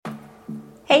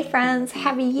Hey friends,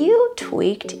 have you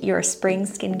tweaked your spring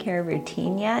skincare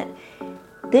routine yet?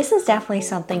 This is definitely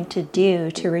something to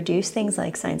do to reduce things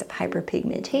like signs of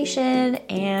hyperpigmentation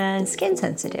and skin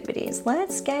sensitivities.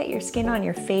 Let's get your skin on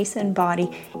your face and body,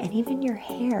 and even your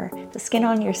hair, the skin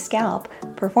on your scalp,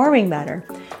 performing better.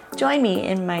 Join me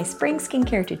in my spring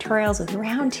skincare tutorials with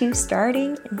round 2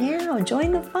 starting now.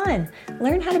 Join the fun.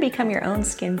 Learn how to become your own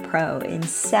skin pro in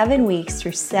 7 weeks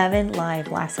through 7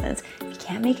 live lessons. If you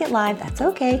can't make it live, that's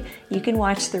okay. You can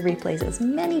watch the replays as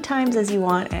many times as you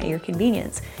want at your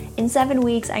convenience. In 7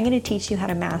 weeks, I'm going to teach you how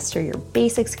to master your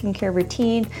basic skincare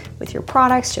routine with your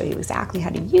products, show you exactly how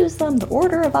to use them, the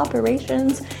order of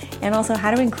operations, and also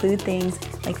how to include things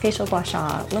like facial gua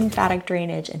sha, lymphatic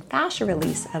drainage, and fascia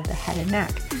release of the head and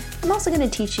neck. I'm also going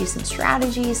to teach you some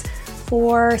strategies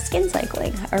for skin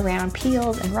cycling around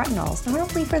peels and retinols, not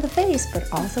only for the face, but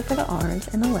also for the arms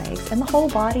and the legs and the whole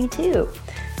body too.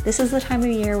 This is the time of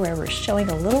year where we're showing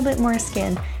a little bit more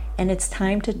skin, and it's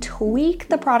time to tweak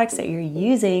the products that you're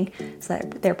using so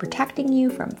that they're protecting you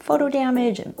from photo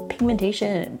damage and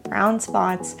pigmentation and brown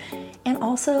spots, and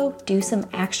also do some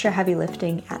extra heavy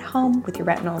lifting at home with your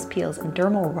retinols, peels, and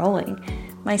dermal rolling.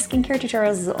 My skincare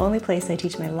tutorials is the only place I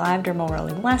teach my live dermal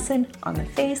rolling lesson on the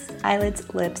face,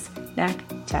 eyelids, lips, neck,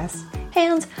 chest,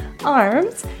 hands,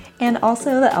 arms, and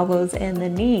also the elbows and the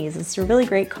knees. It's a really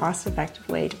great cost-effective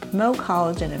way to promote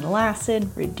collagen and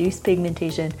elastin, reduce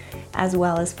pigmentation, as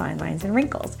well as fine lines and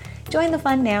wrinkles. Join the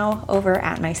fun now over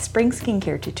at my spring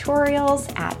skincare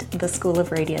tutorials at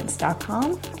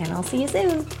theschoolofradiance.com, and I'll see you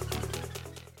soon.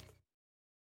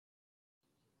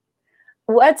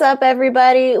 What's up,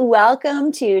 everybody?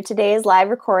 Welcome to today's live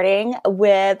recording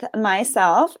with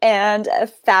myself and a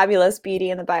fabulous Beauty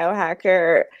and the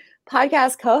Biohacker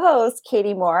podcast co-host,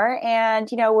 Katie Moore. And,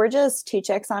 we're just 2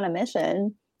 chicks on a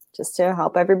mission just to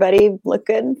help everybody look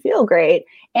good and feel great.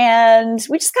 And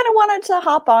we just kind of wanted to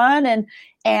hop on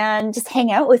and just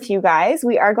hang out with you guys.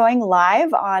 We are going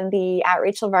live on the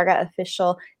Rachel Varga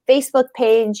official Facebook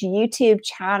page, YouTube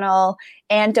channel,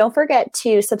 and don't forget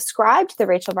to subscribe to the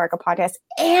Rachel Varga podcast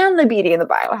and the Beauty and the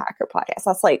Biohacker podcast.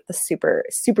 That's like the super,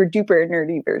 super duper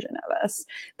nerdy version of us.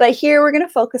 But here we're going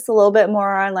to focus a little bit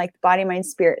more on like the body, mind,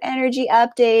 spirit, energy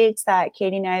updates that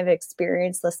Katie and I have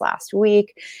experienced this last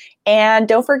week. And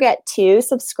don't forget to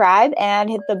subscribe and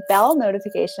hit the bell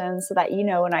notification so that you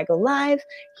know when I go live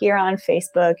here on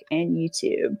Facebook and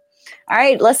YouTube. All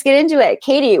right, let's get into it.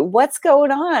 Katie, what's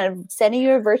going on? I'm sending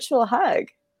you a virtual hug.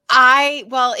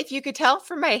 Well, if you could tell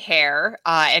from my hair,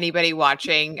 anybody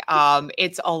watching,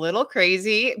 it's a little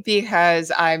crazy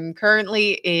because I'm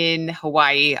currently in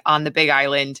Hawaii on the Big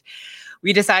Island.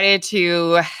 We decided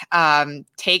to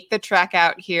take the trek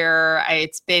out here.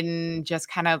 It's been just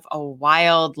kind of a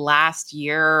wild last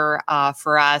year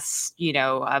for us,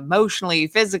 emotionally,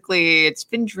 physically. It's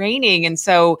been draining. And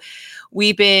so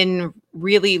we've been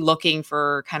really looking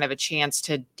for kind of a chance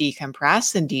to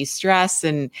decompress and de-stress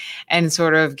and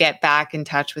sort of get back in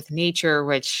touch with nature,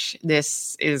 which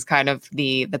this is kind of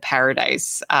the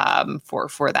paradise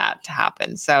for that to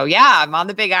happen. So yeah, I'm on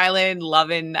the Big Island,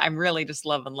 I'm really just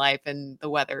loving life, and the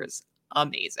weather is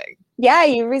amazing. Yeah,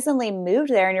 you recently moved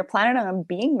there and you're planning on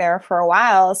being there for a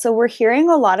while. So we're hearing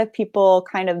a lot of people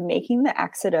kind of making the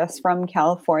exodus from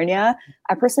California.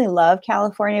 I personally love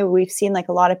California. We've seen like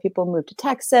a lot of people move to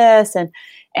Texas and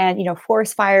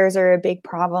forest fires are a big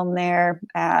problem there.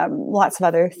 Lots of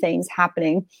other things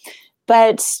happening.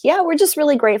 But yeah, we're just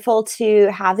really grateful to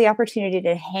have the opportunity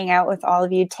to hang out with all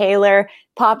of you. Taylor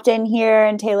popped in here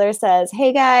and Taylor says,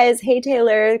 "Hey guys, hey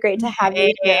Taylor, great to have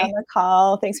you here on the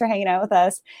call. Thanks for hanging out with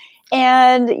us."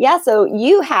 And yeah, so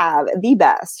you have the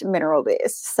best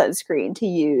mineral-based sunscreen to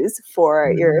use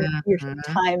for your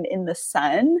time in the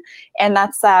sun. And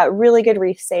that's that really good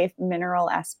Reef Safe Mineral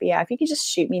SPF. You can just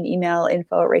shoot me an email,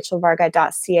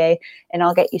 info@rachelvarga.ca, and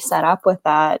I'll get you set up with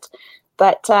that.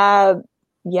 But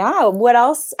yeah, what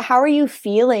else? How are you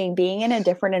feeling being in a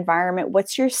different environment?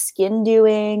 What's your skin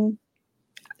doing?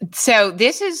 So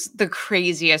this is the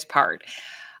craziest part.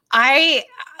 I've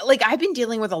been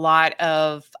dealing with a lot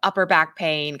of upper back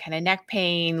pain, kind of neck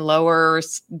pain, lower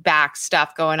back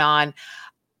stuff going on.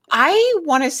 I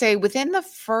want to say within the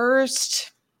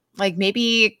first,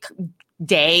 maybe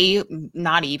day,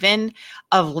 not even,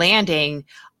 of landing,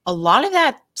 a lot of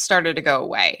that started to go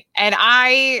away. And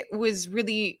I was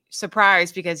really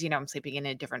surprised because, I'm sleeping in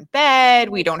a different bed.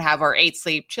 We don't have our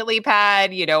 8-sleep chili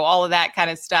pad, all of that kind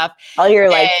of stuff. All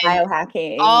your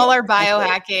biohacking. All our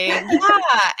biohacking.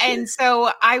 Yeah. And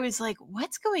so I was like,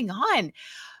 what's going on?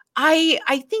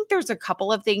 I think there's a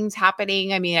couple of things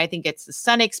happening. I mean, I think it's the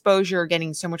sun exposure,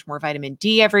 getting so much more vitamin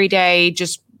D every day,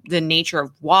 just the nature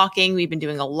of walking. We've been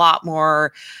doing a lot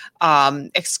more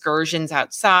excursions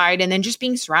outside, and then just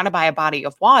being surrounded by a body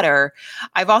of water.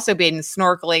 I've also been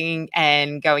snorkeling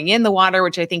and going in the water,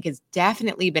 which I think has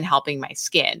definitely been helping my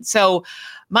skin. So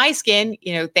my skin,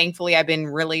 thankfully I've been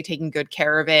really taking good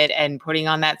care of it and putting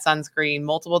on that sunscreen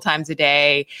multiple times a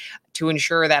day to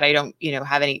ensure that I don't,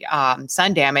 have any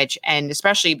sun damage. And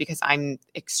especially because I'm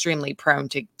extremely prone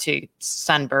to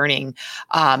sun burning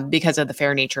because of the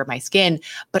fair nature of my skin.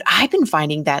 But I've been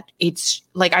finding that it's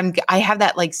like I have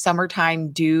that like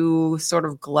summertime dew sort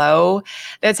of glow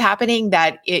that's happening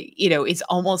that it's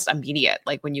almost immediate.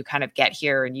 Like when you kind of get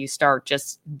here and you start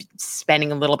just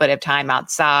spending a little bit of time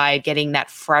outside, getting that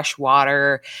fresh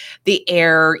water, the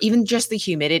air, even just the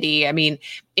humidity. I mean,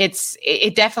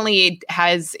 it definitely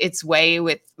has its way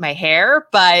with my hair,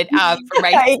 but for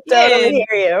my I skin, totally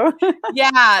hear you.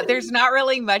 yeah, there's not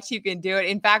really much you can do.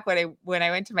 In fact, when I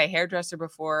went to my hairdresser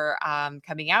before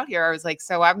coming out here, I was like,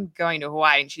 so I'm going to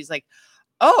Hawaii, and she's like,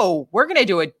 oh, we're going to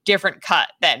do a different cut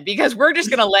then, because we're just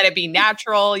going to let it be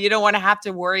natural. You don't want to have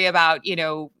to worry about,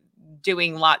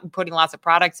 putting lots of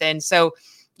products in. So,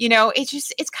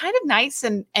 it's kind of nice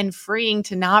and freeing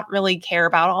to not really care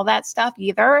about all that stuff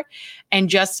either, and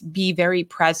just be very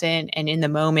present and in the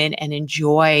moment and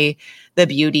enjoy the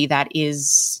beauty that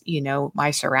is, my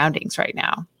surroundings right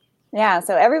now. Yeah,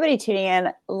 so everybody tuning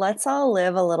in, let's all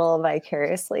live a little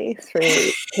vicariously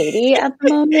through Katie at the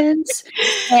moment.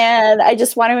 And I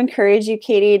just want to encourage you,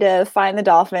 Katie, to find the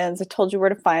dolphins. I told you where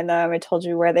to find them. I told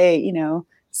you where they,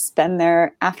 spend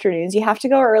their afternoons. You have to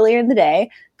go earlier in the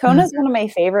day. Kona is one of my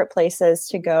favorite places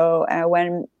to go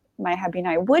when my hubby and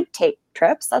I would take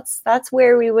trips. That's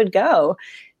where we would go.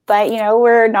 But,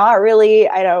 we're not really,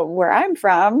 where I'm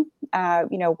from,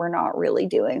 we're not really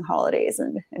doing holidays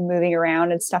and moving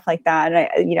around and stuff like that.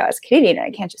 And as a Canadian,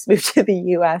 I can't just move to the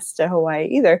US to Hawaii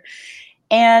either.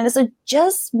 And so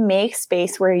just make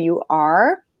space where you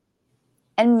are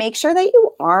and make sure that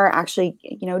you are actually,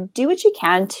 do what you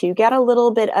can to get a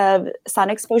little bit of sun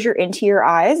exposure into your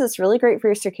eyes. It's really great for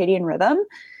your circadian rhythm.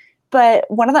 But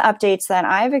one of the updates that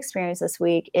I've experienced this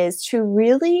week is to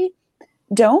really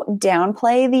don't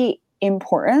downplay the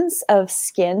importance of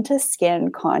skin to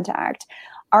skin contact.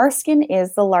 Our skin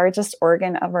is the largest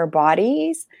organ of our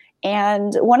bodies.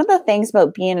 And one of the things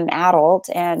about being an adult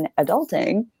and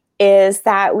adulting is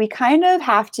that we kind of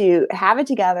have to have it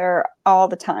together all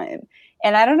the time.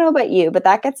 And I don't know about you, but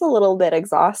that gets a little bit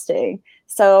exhausting.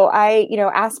 So I,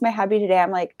 asked my hubby today,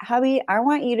 I'm like, hubby, I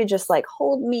want you to just like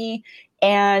hold me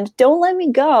and don't let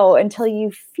me go until you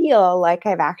feel like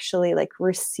I've actually like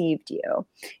received you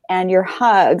and your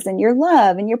hugs and your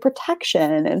love and your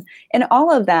protection and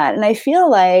all of that. And I feel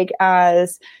like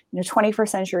as 21st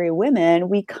century women,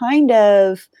 we kind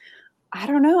of, I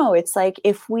don't know, it's like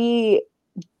if we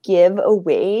give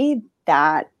away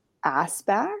that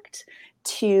aspect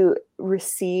to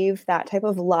receive that type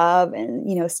of love and,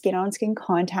 skin on skin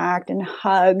contact and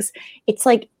hugs, it's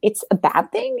like, it's a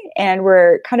bad thing. And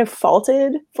we're kind of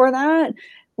faulted for that.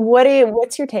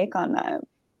 What's your take on that?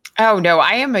 Oh no,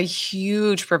 I am a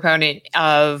huge proponent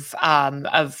of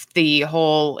the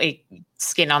whole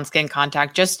skin on skin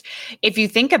contact. Just if you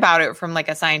think about it from like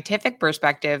a scientific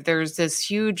perspective, there's this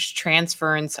huge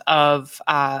transference of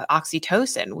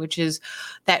oxytocin, which is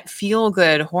that feel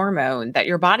good hormone that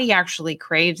your body actually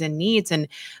craves and needs. And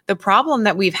the problem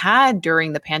that we've had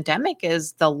during the pandemic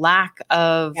is the lack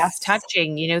of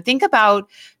touching. Think about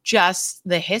just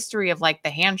the history of like the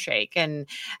handshake and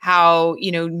how,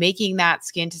 making that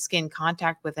skin to skin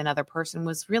contact with another person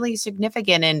was really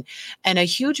significant and a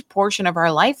huge portion of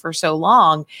our life for so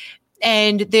long.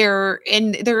 And there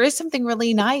is something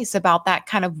really nice about that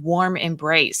kind of warm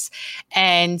embrace.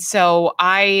 And so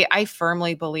I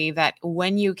firmly believe that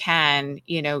when you can,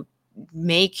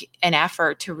 make an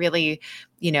effort to really,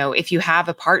 if you have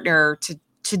a partner to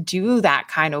do that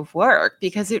kind of work,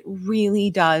 because it really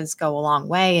does go a long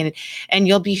way, and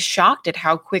you'll be shocked at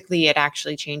how quickly it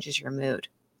actually changes your mood.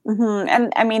 Mm-hmm.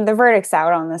 And I mean, the verdict's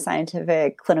out on the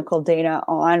scientific clinical data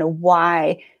on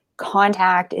why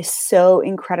contact is so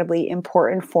incredibly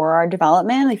important for our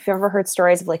development. If you've ever heard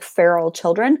stories of like feral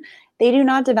children, they do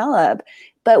not develop.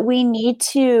 But we need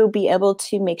to be able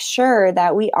to make sure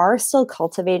that we are still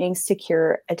cultivating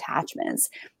secure attachments.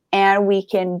 And we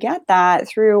can get that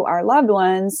through our loved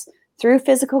ones, through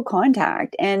physical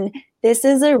contact. And this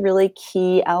is a really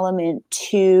key element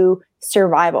to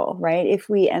survival, right? If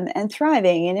we and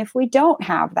thriving. And if we don't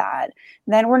have that,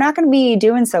 then we're not going to be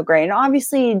doing so great. And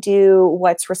obviously do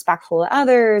what's respectful to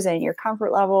others and your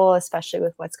comfort level, especially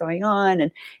with what's going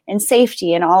on and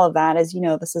safety and all of that. As you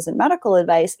know, this isn't medical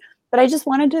advice, but I just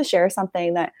wanted to share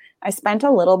something that I spent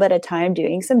a little bit of time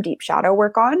doing some deep shadow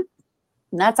work on.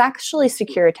 And that's actually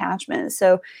secure attachment.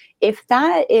 So if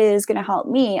that is going to help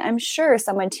me, I'm sure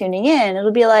someone tuning in,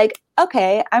 it'll be like,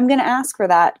 okay, I'm going to ask for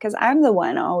that because I'm the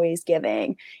one always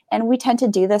giving. And we tend to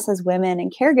do this as women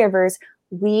and caregivers.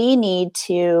 We need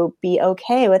to be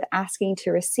okay with asking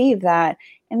to receive that.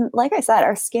 And like I said,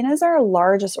 our skin is our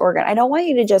largest organ. I don't want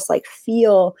you to just like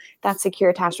feel that secure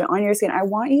attachment on your skin. I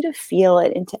want you to feel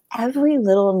it into every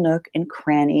little nook and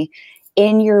cranny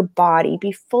in your body.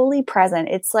 Be fully present.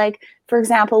 It's like, for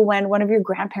example, when one of your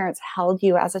grandparents held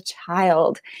you as a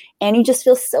child and you just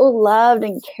feel so loved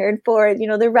and cared for, you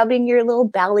know, they're rubbing your little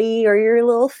belly or your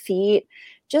little feet.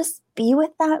 Just be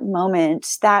with that moment.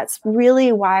 That's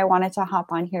really why I wanted to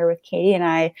hop on here with Katie and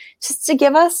I, just to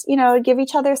give us, you know, give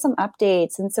each other some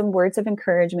updates and some words of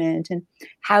encouragement and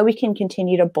how we can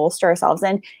continue to bolster ourselves.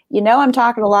 And, you know, I'm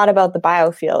talking a lot about the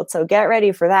biofield, so get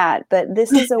ready for that. But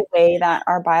this is a way that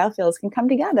our biofields can come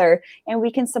together and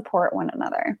we can support one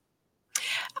another.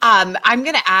 I'm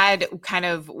going to add kind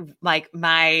of like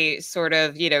my sort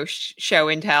of, you know, show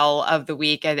and tell of the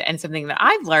week and something that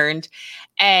I've learned.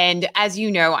 And as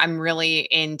you know, I'm really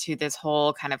into this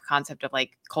whole kind of concept of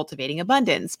like cultivating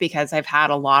abundance because I've had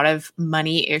a lot of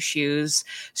money issues,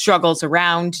 struggles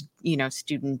around, you know,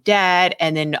 student debt,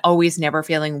 and then always never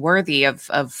feeling worthy of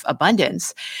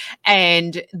abundance.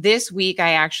 And this week,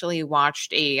 I actually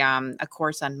watched a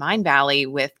course on Mind Valley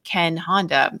with Ken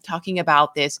Honda talking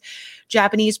about this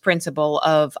Japanese principle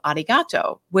of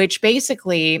arigato, which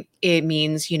basically it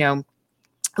means, you know,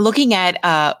 looking at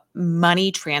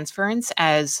money transference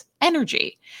as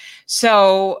energy.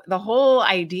 So the whole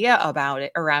idea about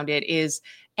it around it is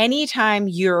anytime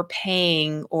you're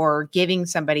paying or giving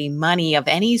somebody money of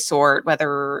any sort,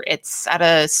 whether it's at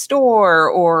a store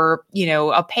or, you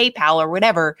know, a PayPal or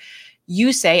whatever,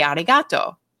 you say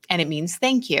arigato, and it means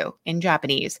thank you in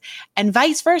Japanese, and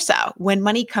vice versa. When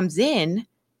money comes in,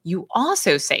 you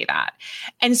also say that.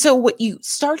 And so what you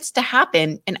starts to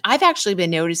happen, and I've actually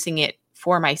been noticing it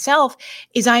for myself,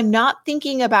 is I'm not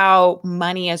thinking about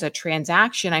money as a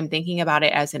transaction. I'm thinking about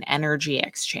it as an energy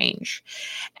exchange.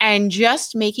 And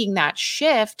just making that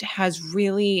shift has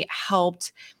really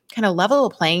helped kind of level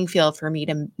the playing field for me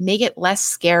to make it less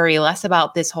scary, less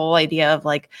about this whole idea of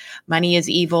like money is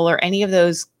evil or any of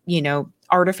those, you know,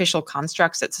 artificial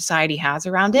constructs that society has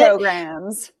around it.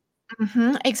 Programs.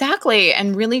 Exactly.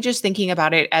 And really just thinking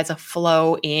about it as a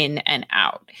flow in and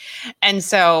out. And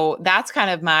so that's kind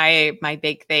of my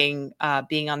big thing,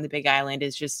 being on the Big Island,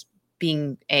 is just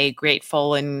being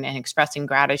grateful and expressing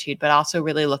gratitude, but also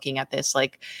really looking at this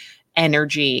like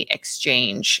energy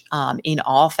exchange in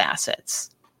all facets.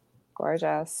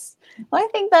 Gorgeous. Well, I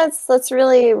think that's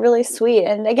really, really sweet.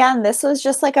 And again, this was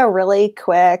just like a really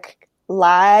quick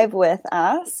live with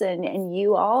us and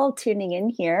you all tuning in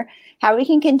here, how we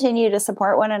can continue to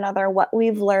support one another, what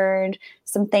we've learned,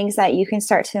 some things that you can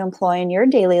start to employ in your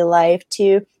daily life to,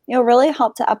 you know, really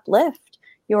help to uplift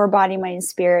your body, mind,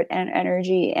 spirit, and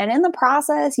energy. And in the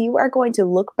process, you are going to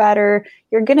look better.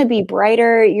 You're going to be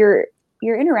brighter. Your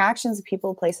interactions with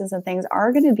people, places, and things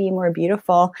are going to be more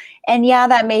beautiful. And yeah,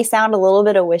 that may sound a little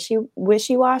bit of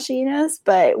wishy-washiness,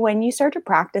 but when you start to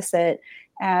practice it,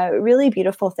 really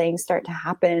beautiful things start to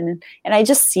happen. And I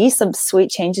just see some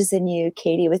sweet changes in you,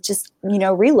 Katie, with just, you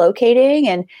know, relocating,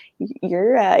 and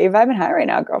you're vibing high right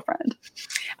now, girlfriend.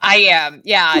 I am.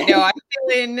 Yeah, no, I'm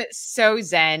feeling so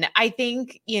zen. I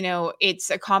think, you know,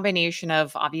 it's a combination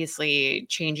of obviously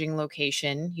changing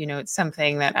location. You know, it's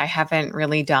something that I haven't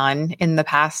really done in the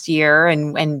past year.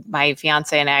 And my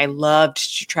fiance and I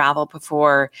loved to travel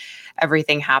before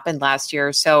everything happened last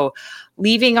year. So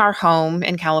leaving our home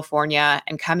in California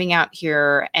and coming out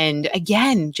here, and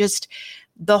again, just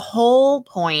the whole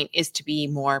point is to be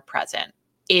more present,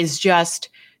 is just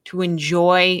to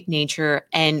enjoy nature.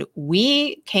 And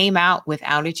we came out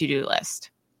without a to-do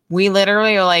list. We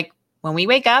literally are like, when we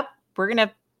wake up, we're going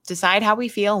to decide how we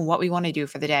feel and what we want to do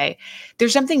for the day.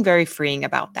 There's something very freeing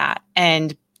about that.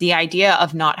 And the idea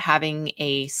of not having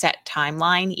a set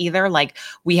timeline either, like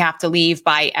we have to leave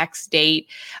by X date.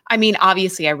 I mean,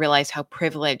 obviously, I realize how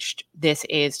privileged this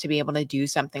is to be able to do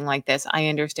something like this. I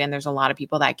understand there's a lot of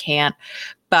people that can't.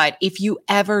 But if you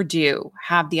ever do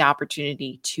have the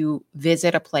opportunity to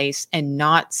visit a place and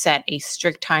not set a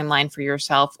strict timeline for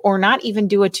yourself, or not even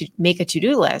make a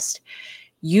to-do list,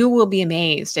 you will be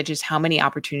amazed at just how many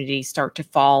opportunities start to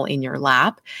fall in your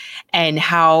lap, and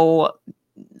how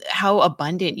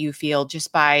abundant you feel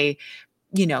just by,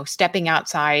 you know, stepping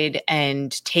outside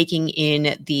and taking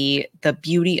in the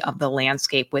beauty of the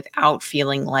landscape without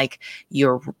feeling like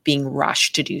you're being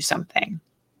rushed to do something.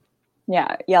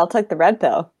 Yeah, I'll take the red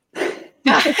pill.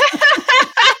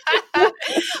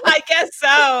 I guess so.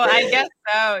 I guess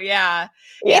so. Yeah.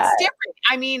 Yeah. It's different.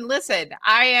 I mean, listen,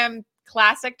 I am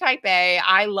classic type A.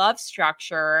 I love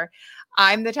structure.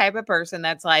 I'm the type of person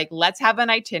that's like, let's have an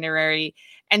itinerary.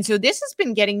 And so this has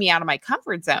been getting me out of my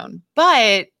comfort zone.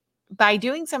 But by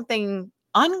doing something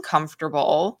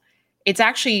uncomfortable, it's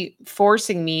actually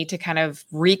forcing me to kind of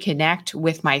reconnect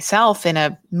with myself in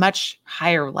a much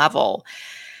higher level.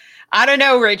 I don't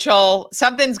know, Rachel.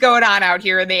 Something's going on out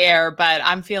here in the air, but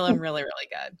I'm feeling really, really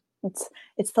good.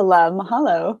 It's the love.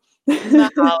 Mahalo.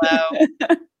 Mahalo.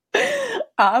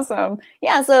 Awesome.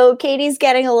 Yeah, so Katie's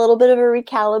getting a little bit of a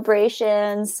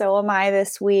recalibration. So am I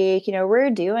this week.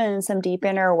 We're doing some deep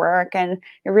inner work, and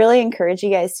I really encourage you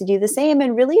guys to do the same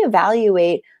and really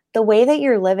evaluate the way that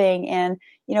you're living and,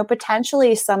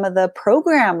 potentially some of the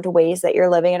programmed ways that you're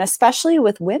living. And especially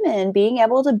with women, being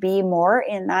able to be more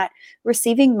in that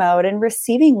receiving mode and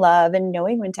receiving love and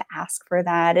knowing when to ask for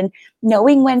that and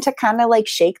knowing when to kind of like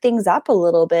shake things up a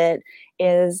little bit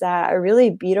is a really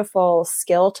beautiful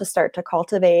skill to start to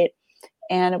cultivate,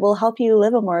 and it will help you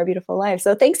live a more beautiful life.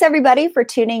 So thanks everybody for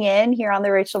tuning in here on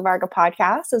the Rachel Varga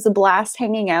podcast. It was a blast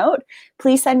hanging out.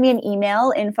 Please send me an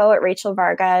email,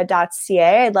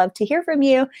 info@rachelvarga.ca. I'd love to hear from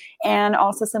you, and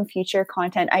also some future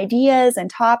content ideas and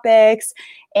topics.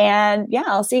 And yeah,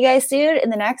 I'll see you guys soon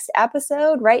in the next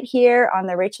episode right here on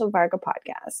the Rachel Varga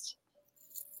podcast.